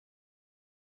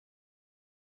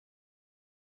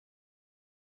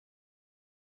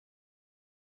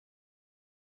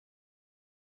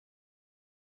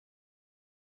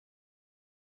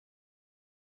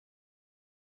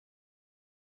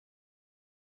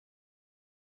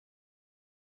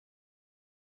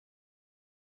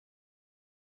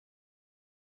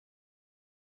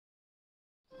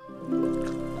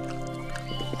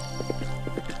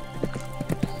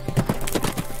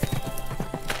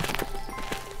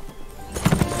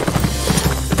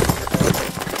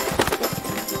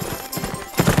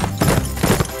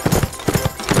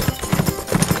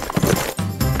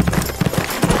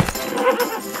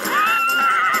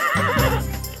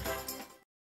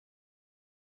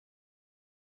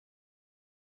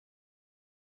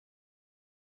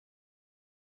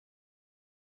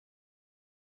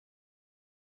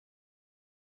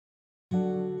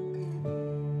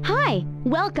Hi,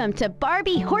 welcome to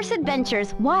Barbie Horse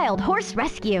Adventures Wild Horse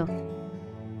Rescue.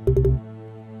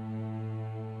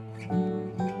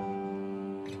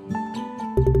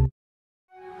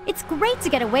 It's great to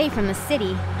get away from the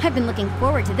city. I've been looking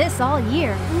forward to this all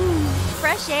year.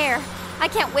 Fresh air. I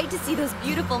can't wait to see those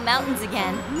beautiful mountains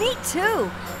again. Me too.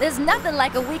 There's nothing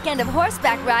like a weekend of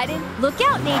horseback riding. Look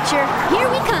out, nature. Here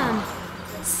we come.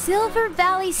 Silver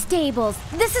Valley Stables.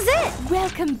 This is it.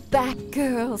 Welcome back,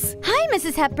 girls. Hi,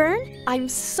 Mrs. Hepburn. I'm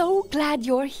so glad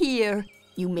you're here.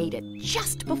 You made it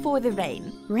just before the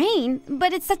rain. Rain?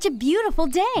 But it's such a beautiful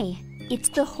day. It's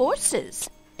the horses.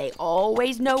 They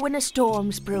always know when a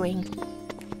storm's brewing.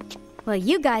 Well,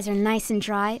 you guys are nice and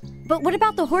dry. But what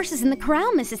about the horses in the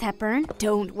corral, Mrs. Hepburn?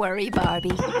 Don't worry,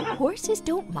 Barbie. Horses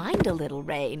don't mind a little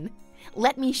rain.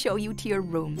 Let me show you to your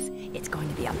rooms. It's going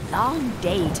to be a long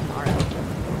day tomorrow.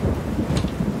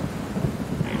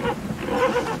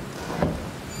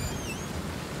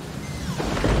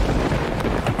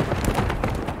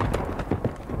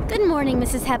 Good morning,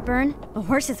 Mrs. Hepburn. The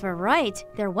horses were right.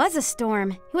 There was a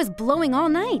storm. It was blowing all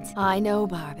night. I know,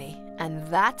 Barbie. And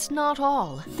that's not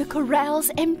all. The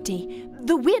corral's empty.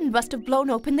 The wind must have blown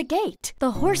open the gate.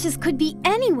 The horses could be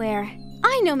anywhere.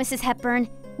 I know, Mrs. Hepburn.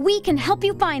 We can help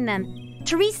you find them.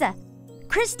 Teresa,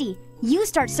 Christy, you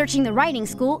start searching the riding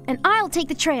school and I'll take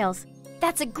the trails.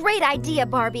 That's a great idea,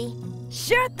 Barbie.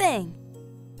 Sure thing.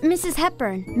 Mrs.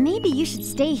 Hepburn, maybe you should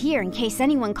stay here in case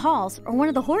anyone calls or one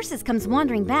of the horses comes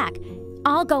wandering back.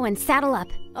 I'll go and saddle up.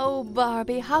 Oh,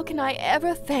 Barbie, how can I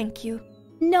ever thank you?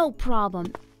 No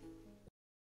problem.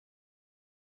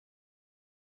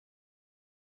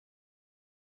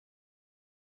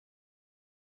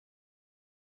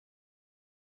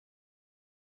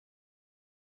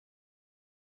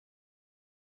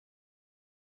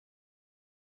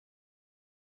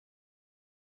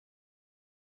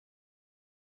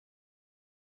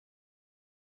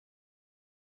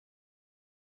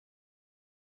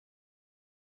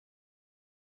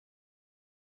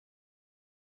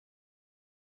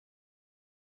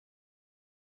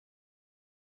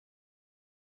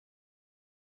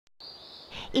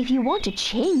 If you want to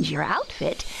change your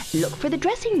outfit, look for the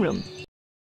dressing room.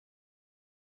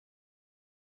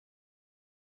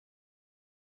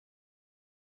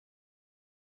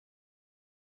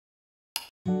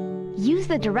 Use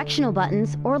the directional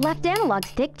buttons or left analog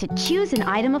stick to choose an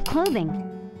item of clothing.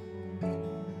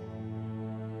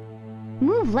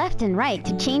 Move left and right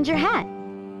to change your hat.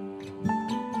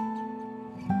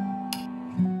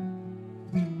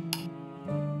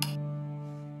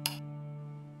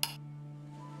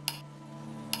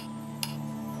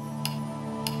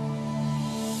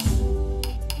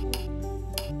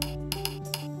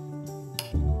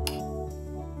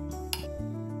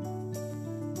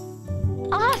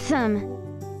 Awesome!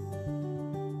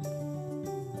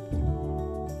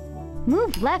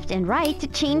 Move left and right to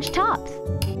change tops.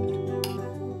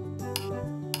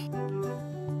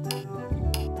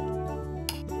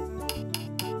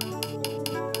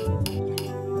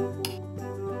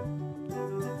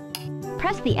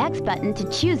 Press the X button to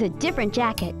choose a different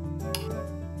jacket.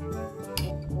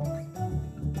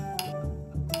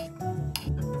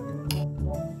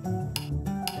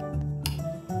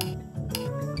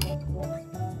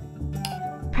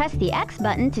 Press the X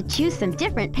button to choose some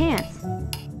different pants.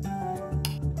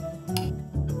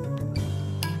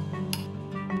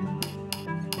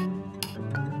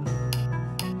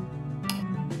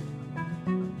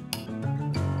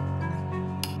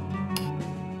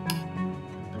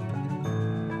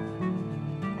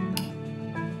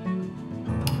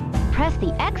 Press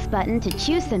the X button to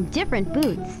choose some different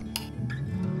boots.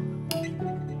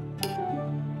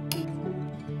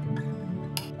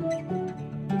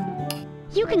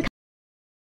 You can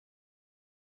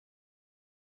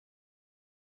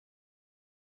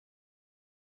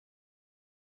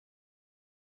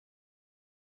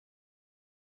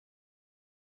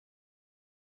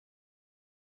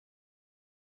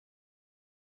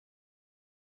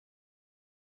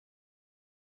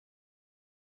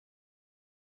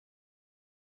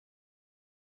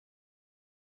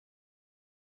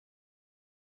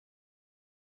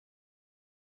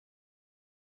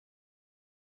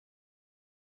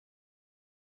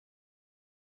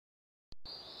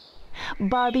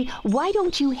Barbie, why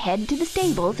don't you head to the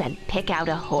stables and pick out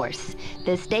a horse?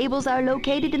 The stables are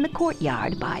located in the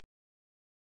courtyard by...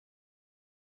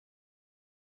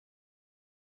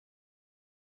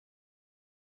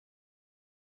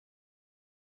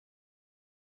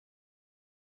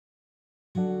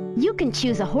 You can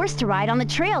choose a horse to ride on the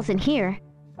trails in here.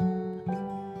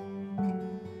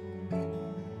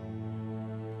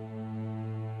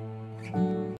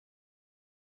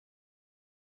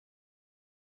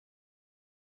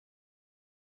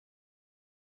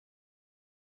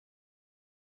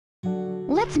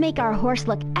 Let's make our horse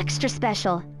look extra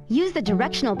special. Use the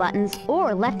directional buttons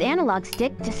or left analog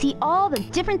stick to see all the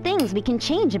different things we can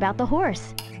change about the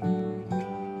horse.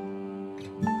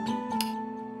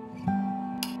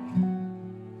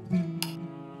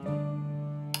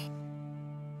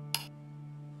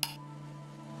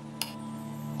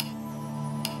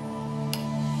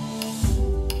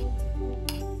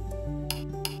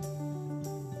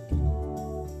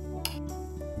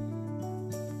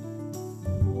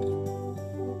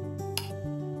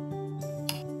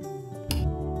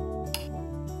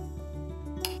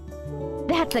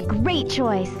 That's a great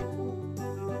choice.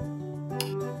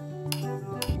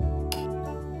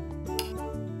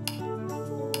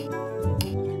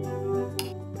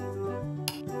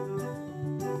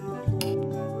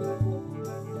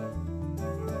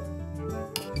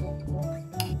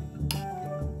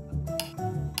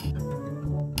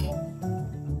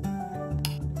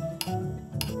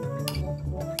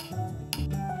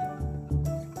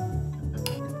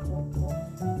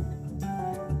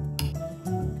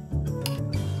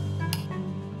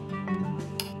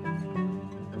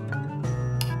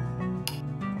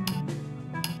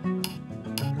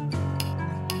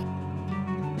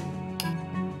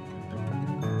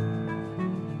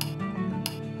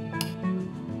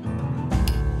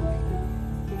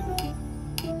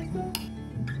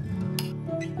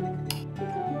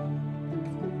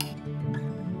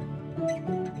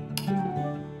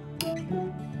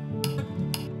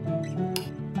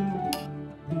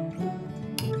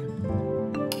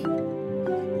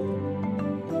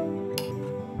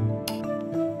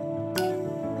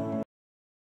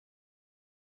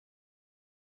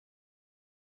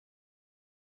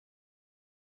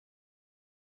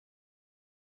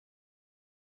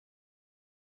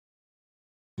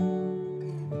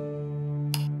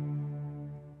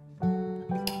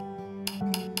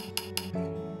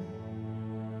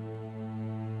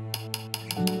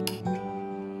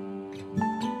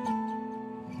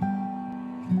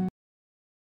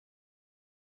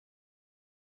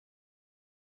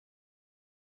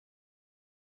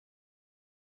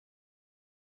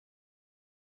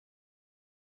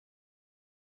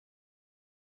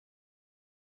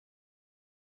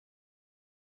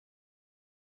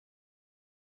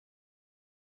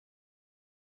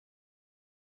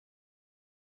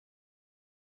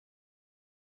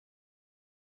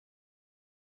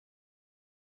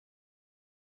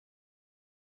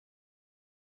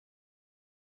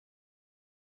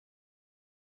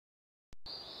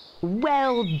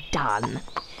 Well done.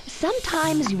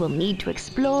 Sometimes you will need to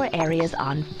explore areas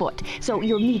on foot, so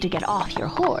you'll need to get off your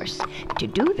horse. To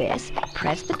do this,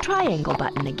 press the triangle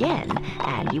button again,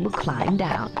 and you will climb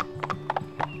down.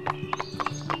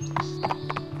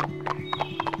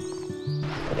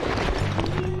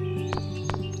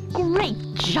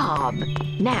 Great job!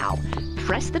 Now,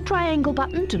 press the triangle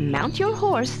button to mount your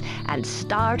horse and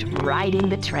start riding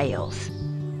the trails.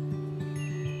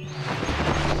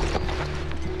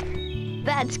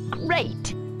 That's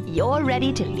great! You're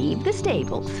ready to leave the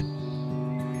stables.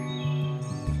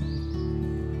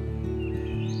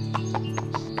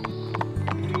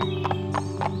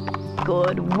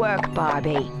 Good work,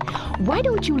 Barbie. Why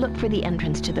don't you look for the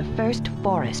entrance to the first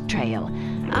forest trail?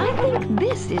 I think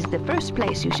this is the first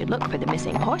place you should look for the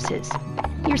missing horses.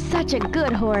 You're such a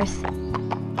good horse.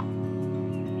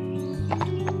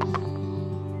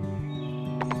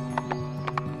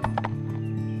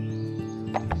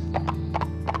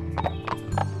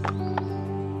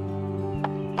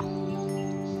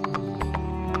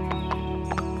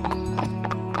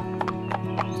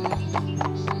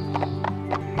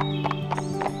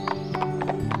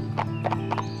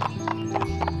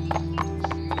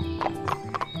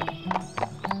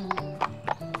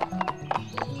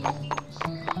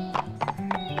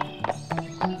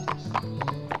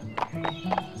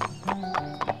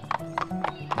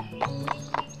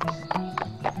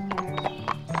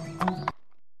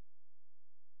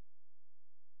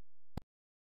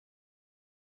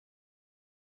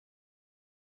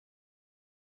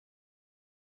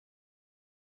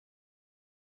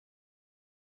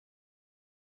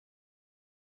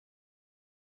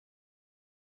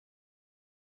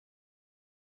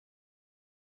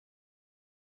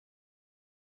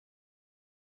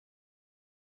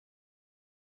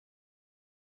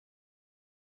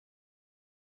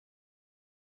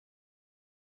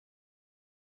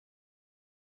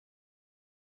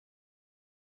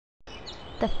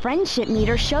 The friendship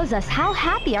meter shows us how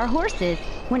happy our horse is.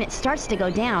 When it starts to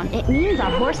go down, it means our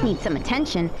horse needs some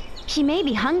attention. She may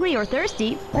be hungry or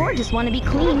thirsty, or just want to be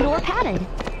cleaned or patted.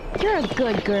 You're a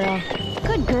good girl.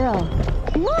 Good girl.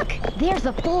 Look, there's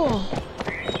a foal.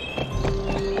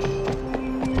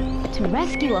 To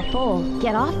rescue a foal,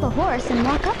 get off the horse and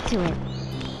walk up to it.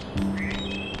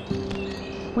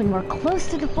 When we're close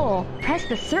to the foal, press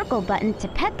the circle button to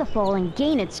pet the foal and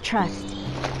gain its trust.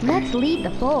 Let's lead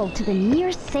the foal to the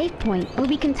nearest safe point where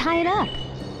we can tie it up.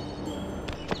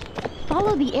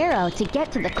 Follow the arrow to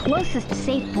get to the closest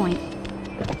safe point.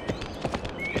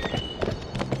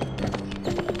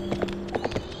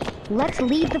 Let's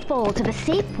lead the foal to the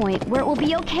safe point where it will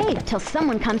be okay till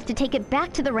someone comes to take it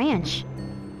back to the ranch.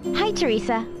 Hi,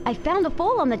 Teresa. I found a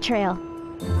foal on the trail.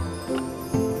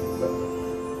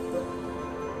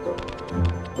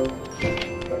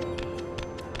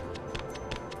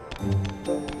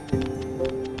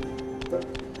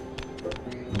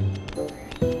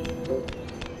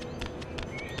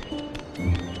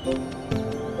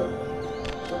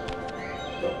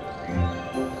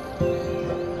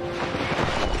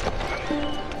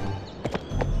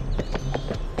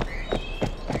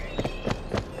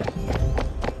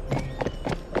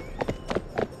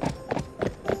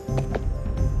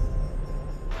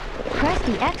 Press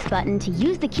the X button to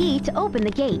use the key to open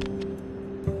the gate.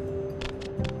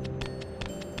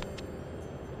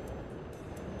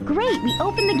 Great, we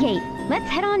opened the gate. Let's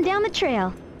head on down the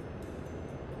trail.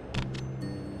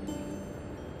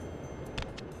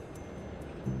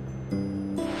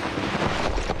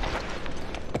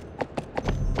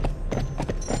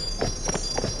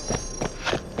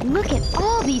 Look at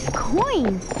all these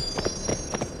coins!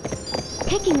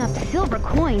 Picking up silver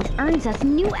coins earns us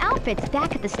new outfits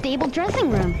back at the stable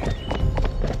dressing room.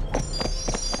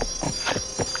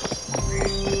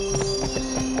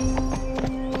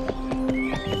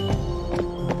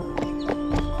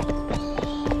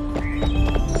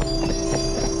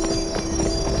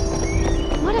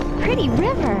 What a pretty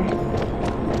river!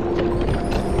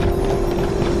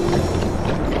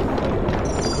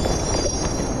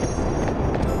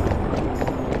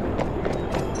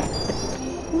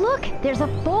 Look, there's a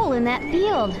foal in that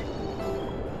field.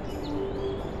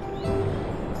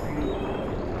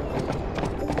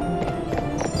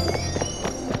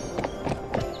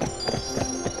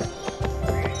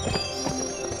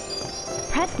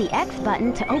 Press the X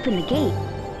button to open the gate.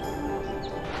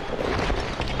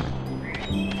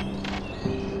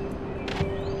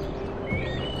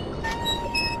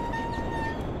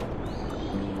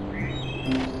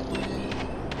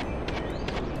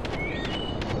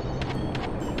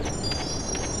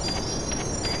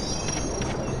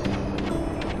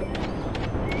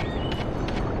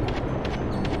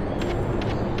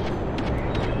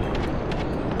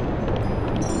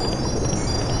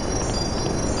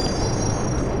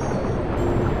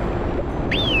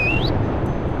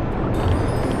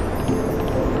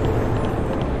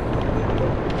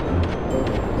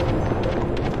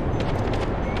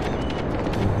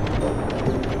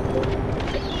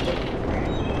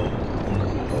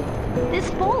 This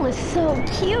foal is so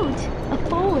cute! A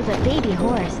foal is a baby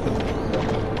horse.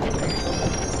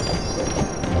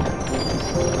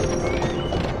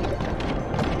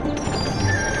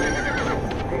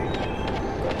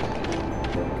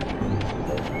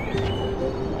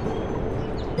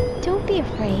 Don't be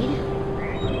afraid.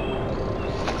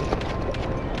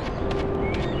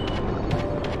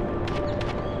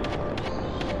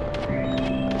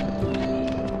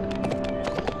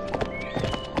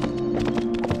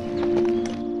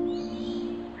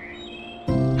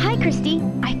 Hi, Christy.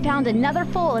 I found another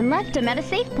foal and left him at a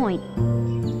safe point.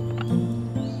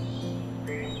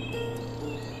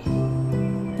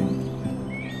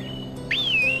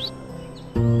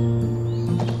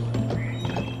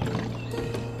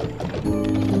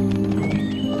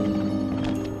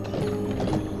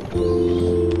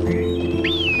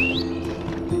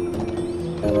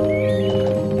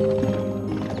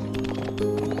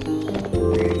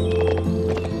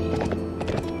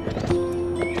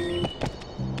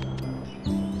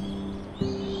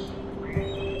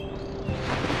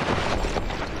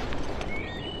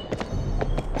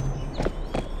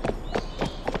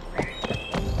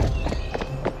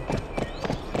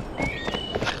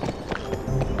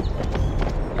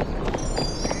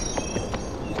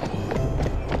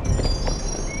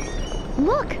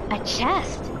 Look, a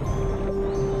chest.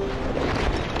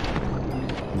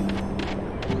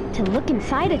 To look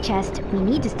inside a chest, we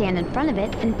need to stand in front of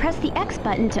it and press the X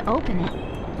button to open it.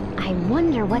 I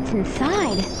wonder what's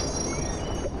inside.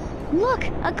 Look,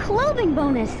 a clothing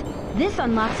bonus. This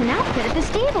unlocks an outfit at the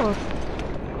stables.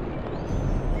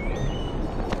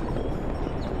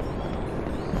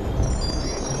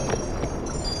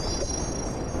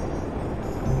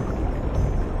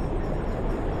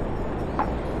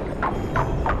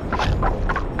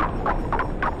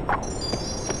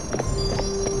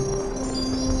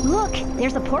 Look,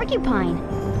 there's a porcupine.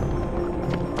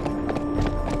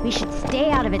 We should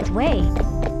stay out of its way.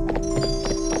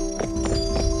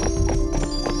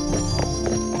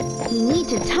 We need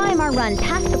to time our run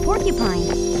past the porcupine.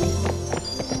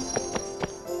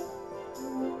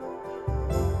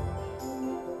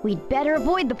 We'd better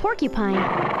avoid the porcupine.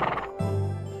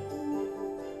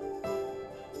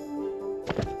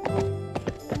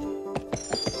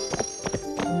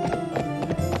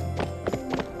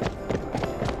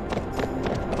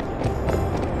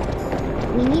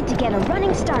 We need to get a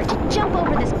running start to jump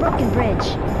over this broken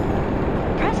bridge.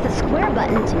 Press the square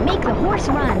button to make the horse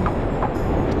run.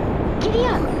 Giddy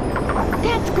up!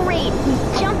 That's great! We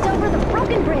jumped over the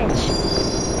broken bridge.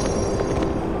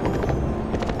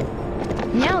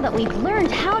 Now that we've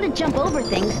learned how to jump over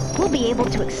things, we'll be able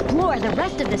to explore the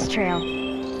rest of this trail.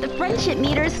 The friendship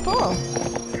meter is full.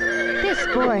 This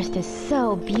forest is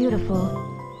so beautiful.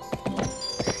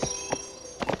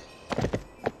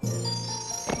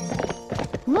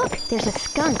 Look, there's a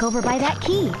skunk over by that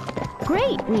key.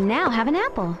 Great, we now have an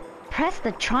apple. Press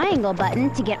the triangle button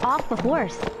to get off the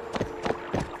horse.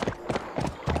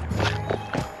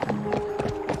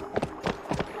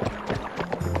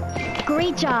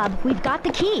 Great job, we've got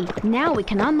the key. Now we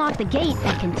can unlock the gate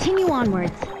and continue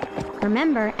onwards.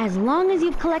 Remember, as long as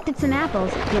you've collected some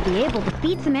apples, you'll be able to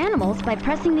feed some animals by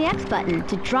pressing the X button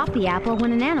to drop the apple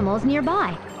when an animal is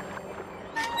nearby.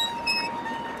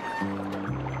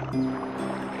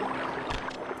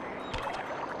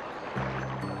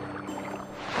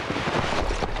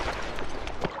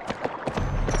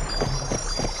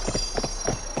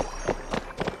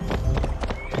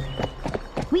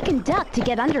 We can duck to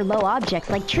get under low objects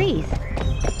like trees.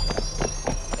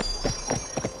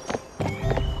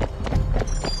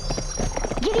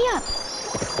 Giddy up!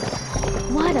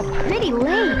 What a pretty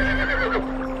lake!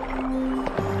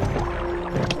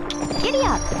 Giddy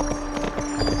up!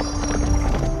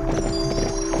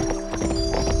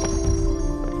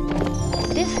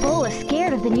 This foal is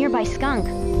scared of the nearby skunk.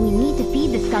 We need to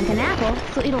feed the skunk an apple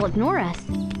so it'll ignore us.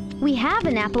 We have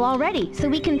an apple already, so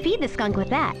we can feed the skunk with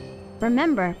that.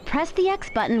 Remember, press the X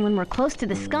button when we're close to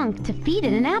the skunk to feed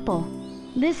it an apple.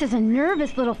 This is a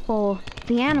nervous little foal.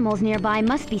 The animals nearby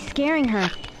must be scaring her.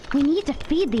 We need to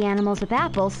feed the animals with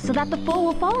apples so that the foal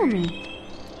will follow me.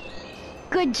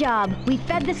 Good job, we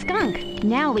fed the skunk.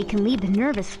 Now we can lead the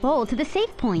nervous foal to the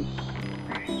safe point.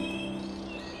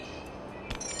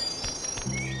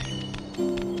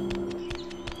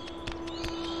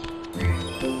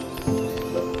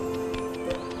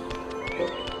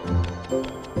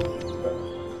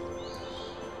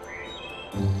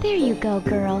 There you go,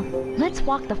 girl. Let's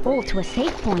walk the foal to a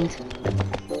safe point.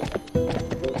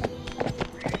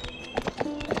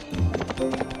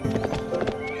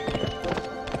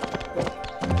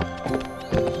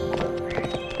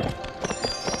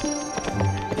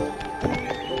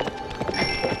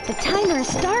 The timer has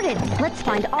started. Let's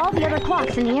find all the other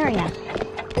clocks in the area.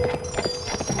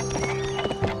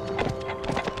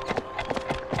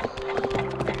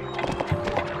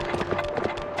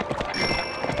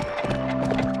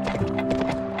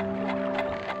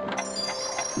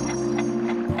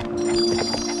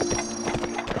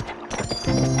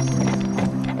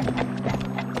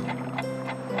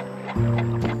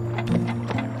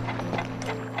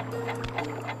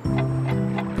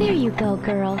 There you go,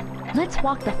 girl. Let's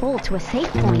walk the foal to a safe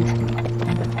point.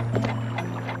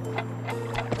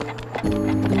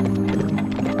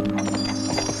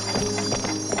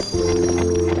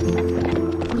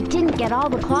 We didn't get all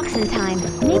the clocks in time.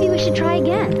 Maybe we should try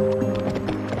again.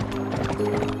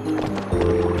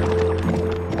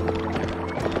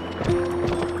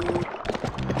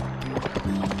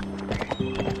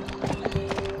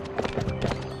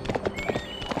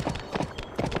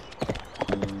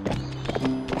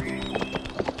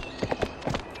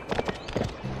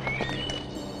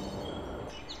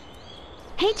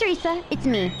 Hey, Teresa, it's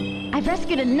me. I've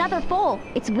rescued another foal.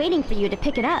 It's waiting for you to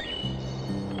pick it up.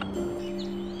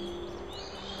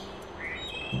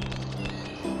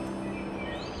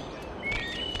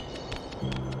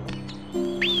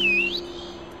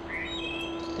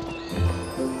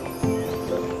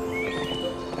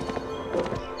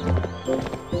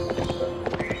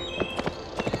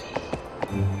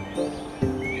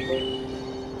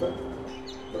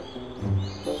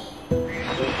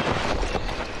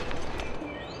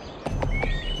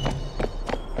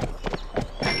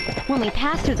 When we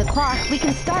pass through the clock, we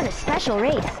can start a special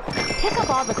race. Pick up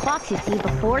all the clocks you see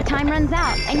before time runs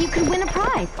out, and you can win a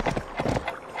prize.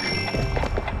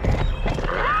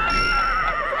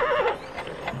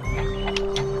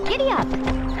 Giddy up!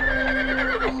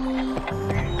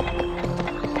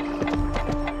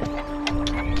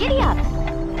 Giddy up!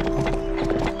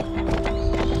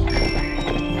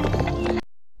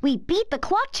 We beat the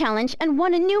clock challenge and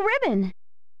won a new ribbon!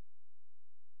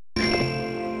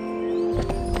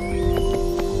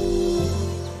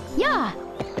 Yeah!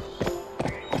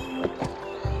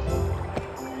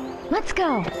 Let's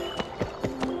go!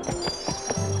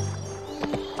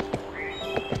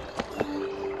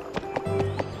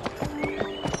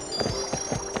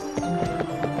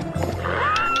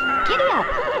 Giddy up!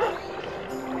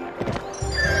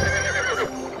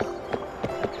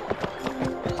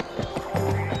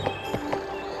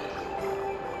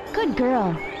 Good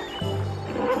girl.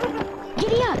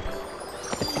 Giddy up!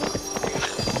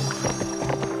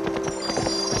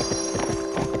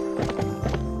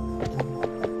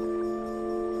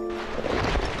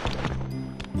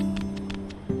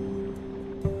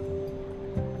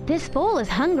 This foal is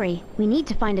hungry. We need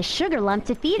to find a sugar lump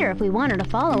to feed her if we want her to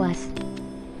follow us.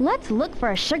 Let's look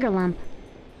for a sugar lump.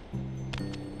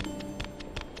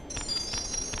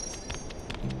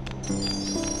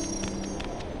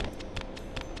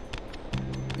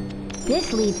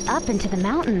 This leads up into the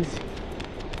mountains.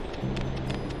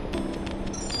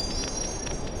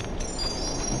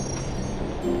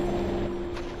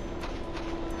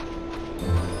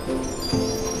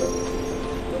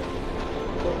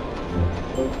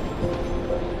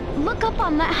 Look up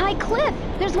on that high cliff!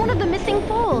 There's one of the missing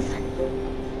foals!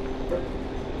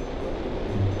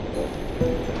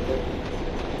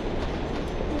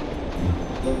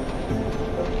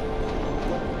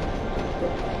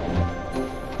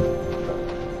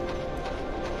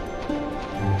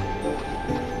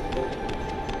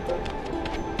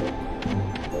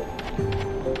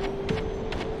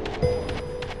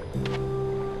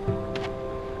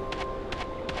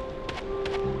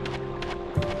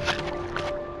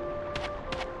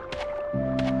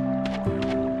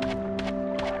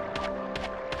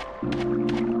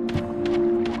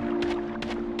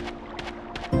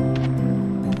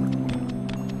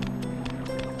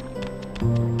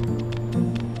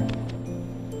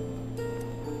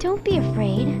 Don't be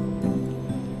afraid.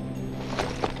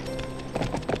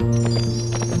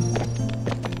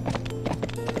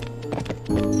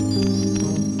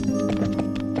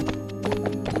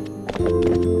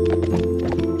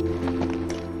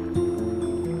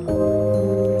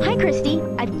 Hi, Christy.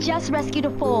 I've just rescued a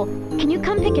foal. Can you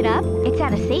come pick it up? It's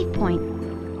at a safe point.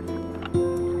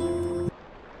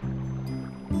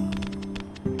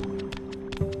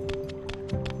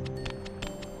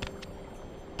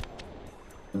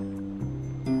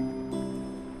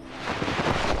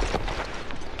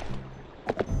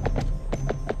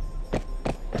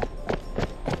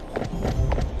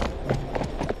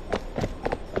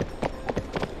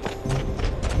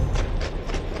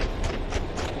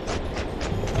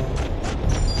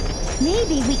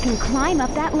 Maybe we can climb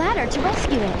up that ladder to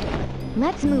rescue it.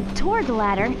 Let's move toward the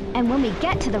ladder, and when we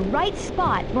get to the right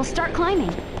spot, we'll start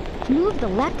climbing. Move the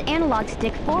left analog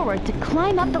stick forward to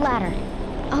climb up the ladder.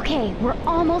 Okay, we're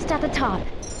almost at the top.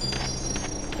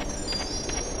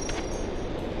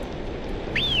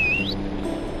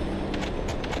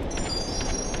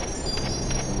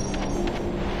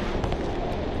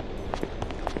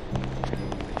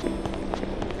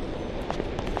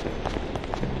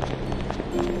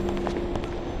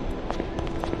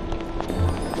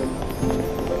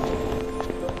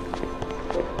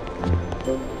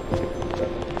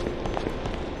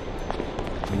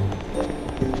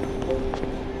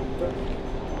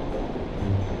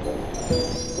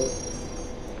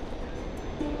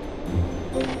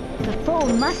 The foal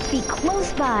must be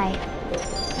close by.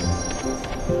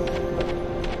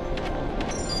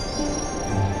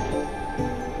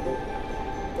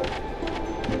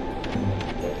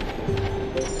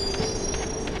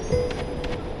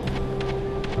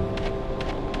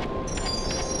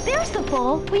 There's the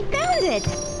foal! We found it!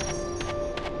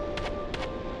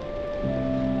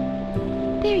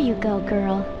 There you go,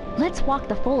 girl. Let's walk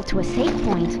the foal to a safe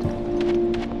point.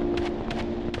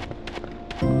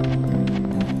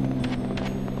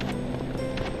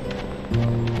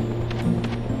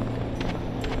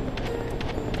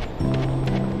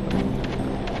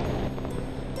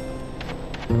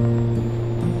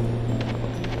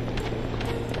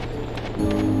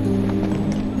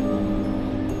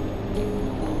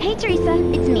 Hey, Teresa,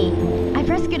 it's me. I've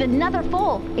rescued another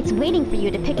foal. It's waiting for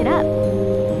you to pick it up.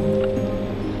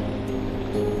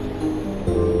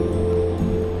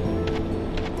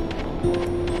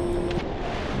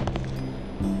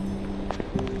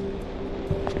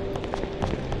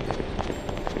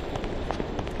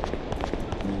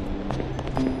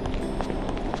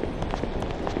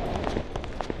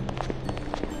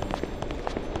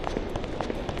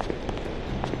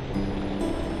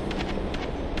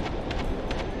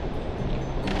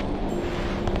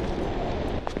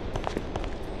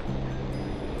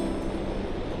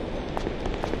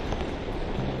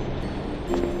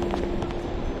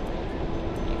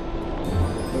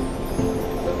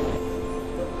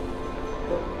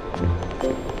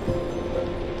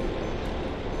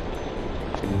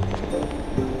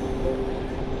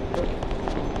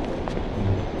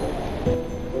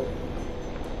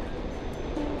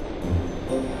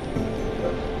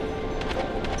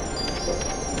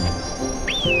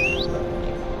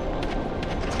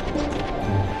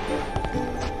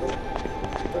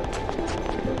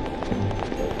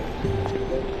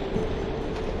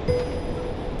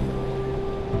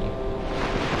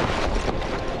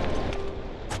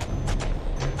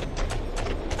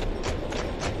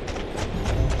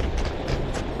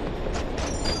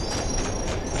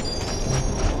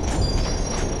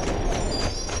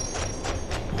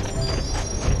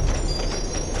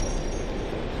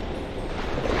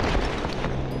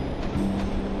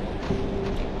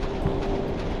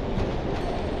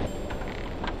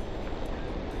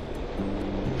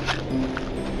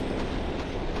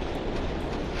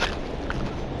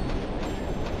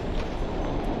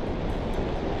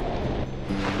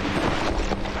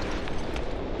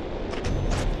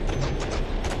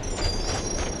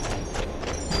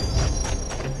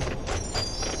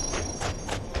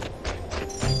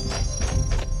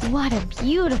 What a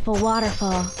beautiful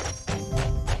waterfall.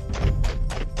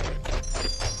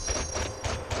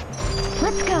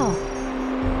 Let's go.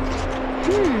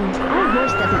 Our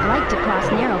horse doesn't like to cross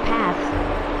narrow paths.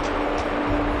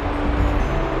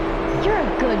 You're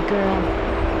a good girl.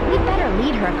 We'd better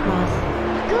lead her across.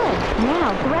 Good.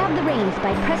 Now grab the reins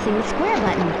by pressing the square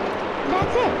button.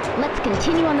 That's it. Let's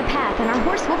continue on the path and our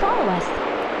horse will follow us.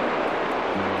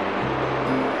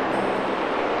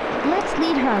 Let's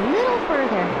lead her a little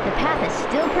further. The path is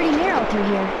still pretty narrow through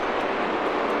here.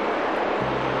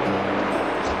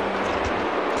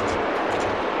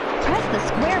 Press the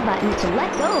square button to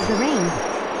let go of the reins.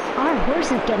 Our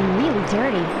horse is getting really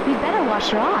dirty. We better wash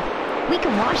her off. We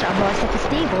can wash our horse at the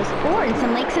stables or in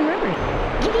some lakes and rivers.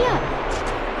 Giddy up!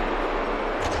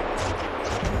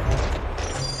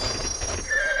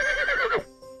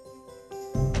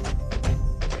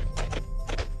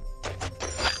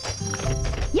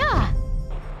 Yeah!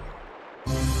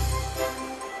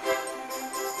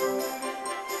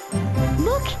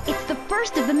 Look, it's the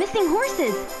first of the missing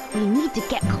horses. We need to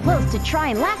get close to try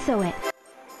and lasso it.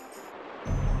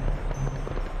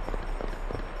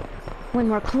 When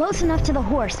we're close enough to the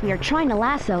horse we are trying to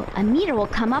lasso, a meter will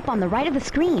come up on the right of the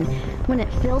screen. When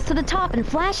it fills to the top and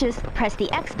flashes, press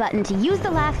the X button to use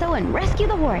the lasso and rescue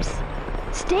the horse.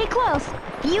 Stay close.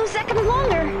 A few seconds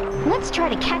longer. Let's try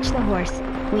to catch the horse.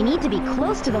 We need to be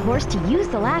close to the horse to use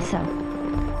the lasso.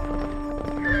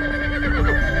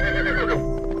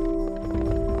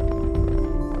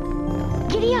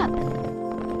 Giddy up!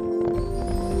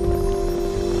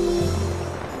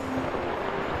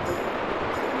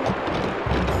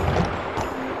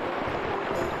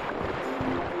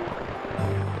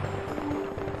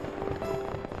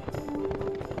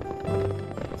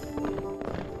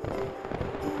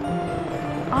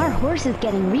 Our horse is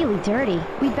getting really dirty.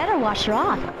 We'd better wash her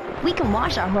off. We can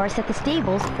wash our horse at the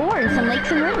stables or in some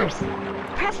lakes and rivers.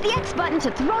 Press the X button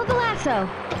to throw the lasso.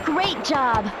 Great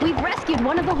job! We've rescued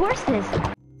one of the horses.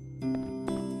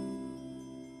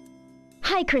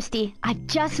 Hi, Christy. I've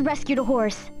just rescued a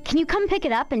horse. Can you come pick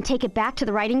it up and take it back to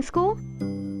the riding school?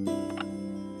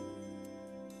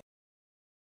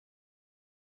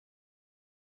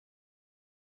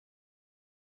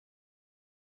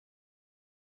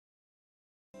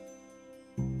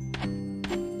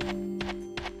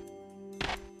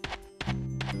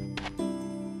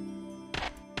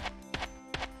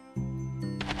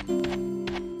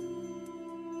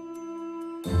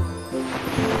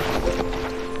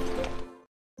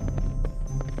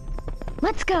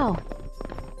 Let's go!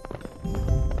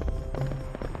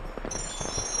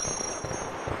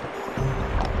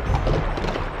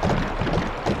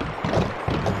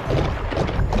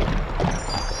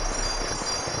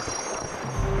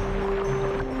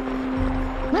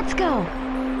 Let's go!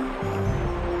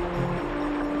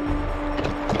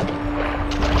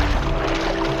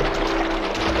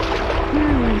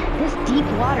 This deep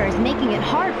water is making it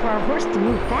hard for our horse to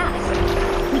move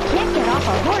fast. We can't get off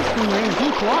our horse when we're in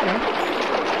deep water.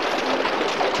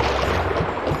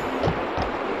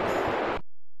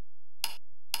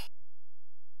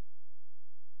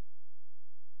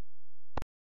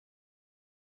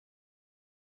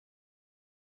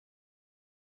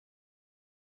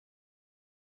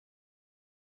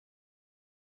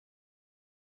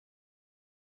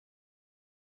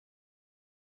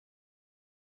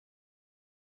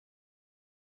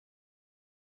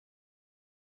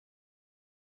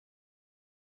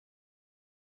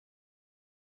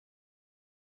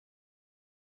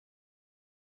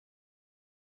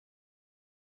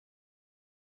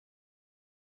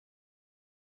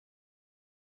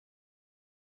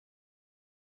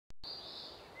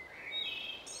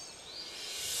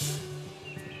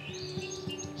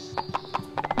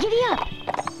 Giddy up!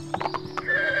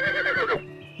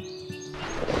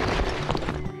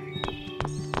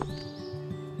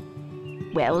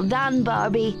 Well done,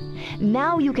 Barbie.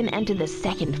 Now you can enter the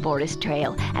second forest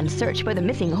trail and search for the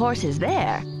missing horses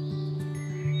there.